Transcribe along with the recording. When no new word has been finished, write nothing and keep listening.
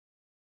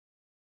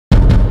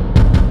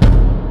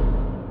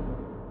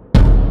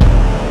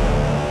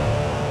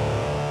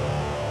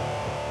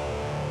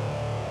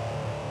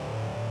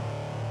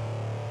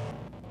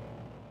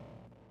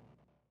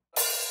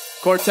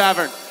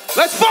Tavern.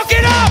 Let's fuck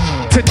it up!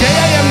 Today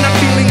I am not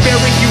feeling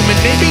very human.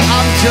 Maybe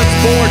I'm just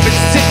bored, been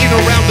sitting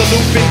around the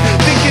looping,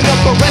 thinking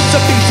up a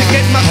recipe to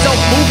get myself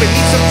moving.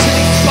 Need some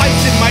chili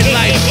spice in my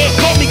life.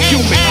 Call me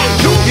cumin.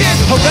 Lupus,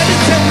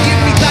 hereditary in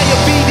me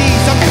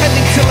diabetes. I'm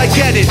pending till I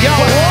get it. Yo,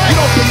 you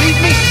don't believe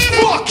me?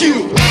 Fuck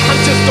you! I'm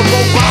just a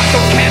robot.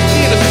 Don't cast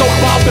me in a soap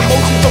opera.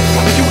 Emotions don't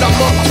compute. I'm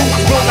up to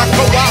will not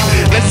go out.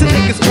 Listen,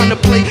 niggas trying to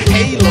play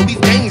Halo.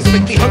 These games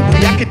make me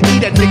hungry. I could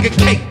eat a nigga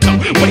cake though.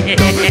 Wait,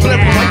 but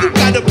why you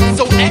gotta be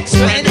so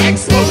extra and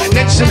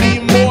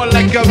exponentially more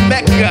like a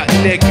mecha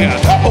nigga?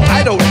 Oh,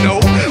 I don't know.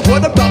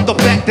 What about the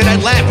fact that I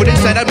laugh when they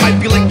said I might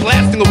be like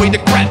blasting away the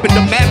crap in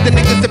the math? The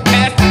niggas that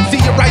pass, see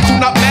your eyes do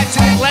not match,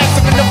 and it lasts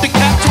long enough to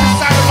capture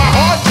inside of my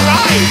hard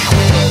drive.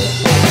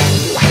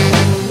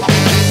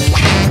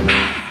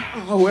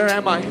 Oh, where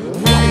am I?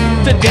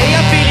 Today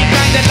I'm feeling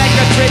kinda like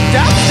a tricked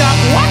out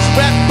stopwatch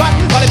rap bot.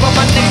 All about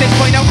my next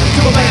 10.0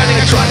 to a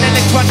megatron,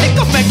 electronic,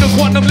 a mega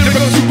quantum,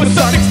 lyrical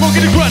supersonic,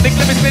 smoking the chronic,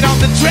 let me spit on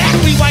the track,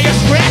 rewire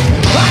scratch,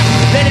 hot,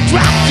 let it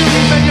drop, to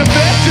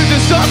remanufacture the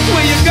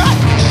software you got.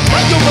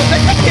 I'm doing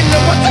like a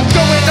killer, what's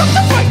going on?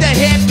 To fight the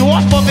head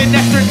off of an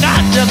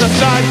astronaut, just a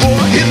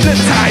cyborg,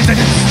 hypnotized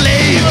and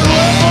enslaved.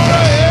 One for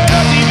a head,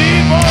 a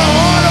TV for a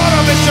heart,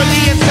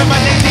 artificially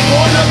inseminating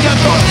all of your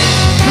thoughts.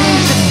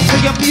 To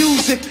your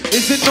music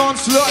is an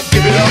onslaught.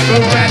 Give it up for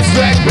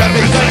abstract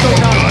rappers like a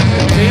gun.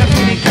 They are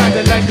feeling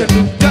kinda like a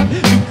new duck.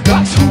 New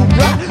ducks who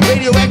rock.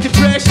 Radioactive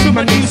trash to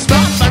my new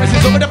spot.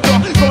 Viruses over the floor.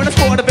 Going to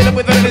sport a bit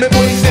with a little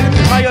poison.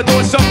 I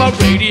adore summer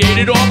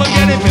radiated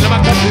Armageddon. Fill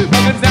my cup,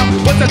 buggins now.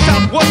 What's the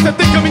top? What's the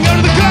thing coming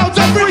out of the clouds?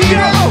 I'm freaking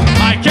out.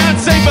 I can't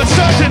say for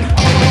certain,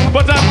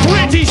 but I'm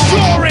pretty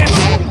sure it's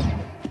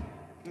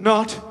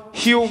not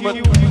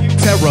human.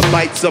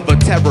 Terabytes of a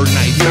terror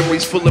night.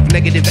 Memories full of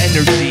negative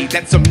energy.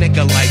 That's some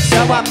nigga like. So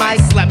I might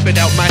slap it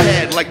out my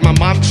head like my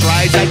mom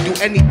tries. I'd do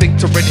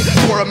anything to rid it.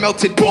 Pour a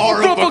melted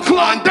bar of a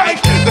Klondike.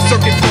 The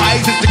circuit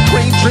rises, the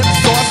cream drips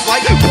sauce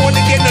like. Born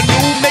again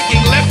anew, making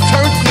left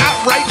turns, not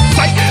right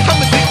sight. I'm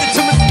addicted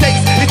to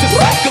mistakes. It's a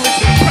cycle.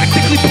 It's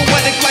practically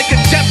poetic like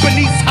a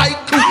Japanese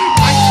haiku.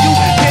 I you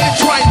dare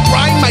try and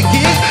grind my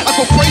gears. I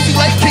go crazy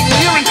like King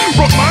Lear and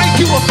remind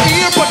you of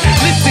fear. But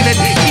listen and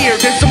hear,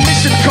 there's a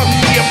mission come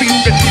near for you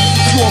to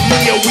to a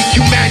meal, weak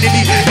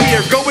humanity.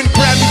 Here, go and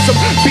grab me some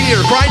beer.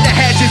 Grind the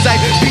hatches I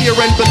fear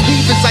and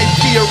believe as I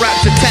fear.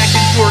 Raps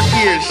attacking your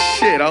ears.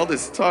 Shit, all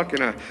this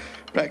talking, I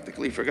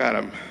practically forgot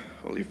I'm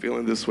only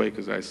feeling this way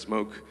because I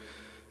smoke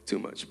too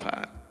much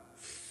pot.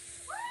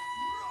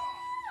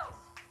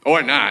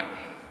 Or not.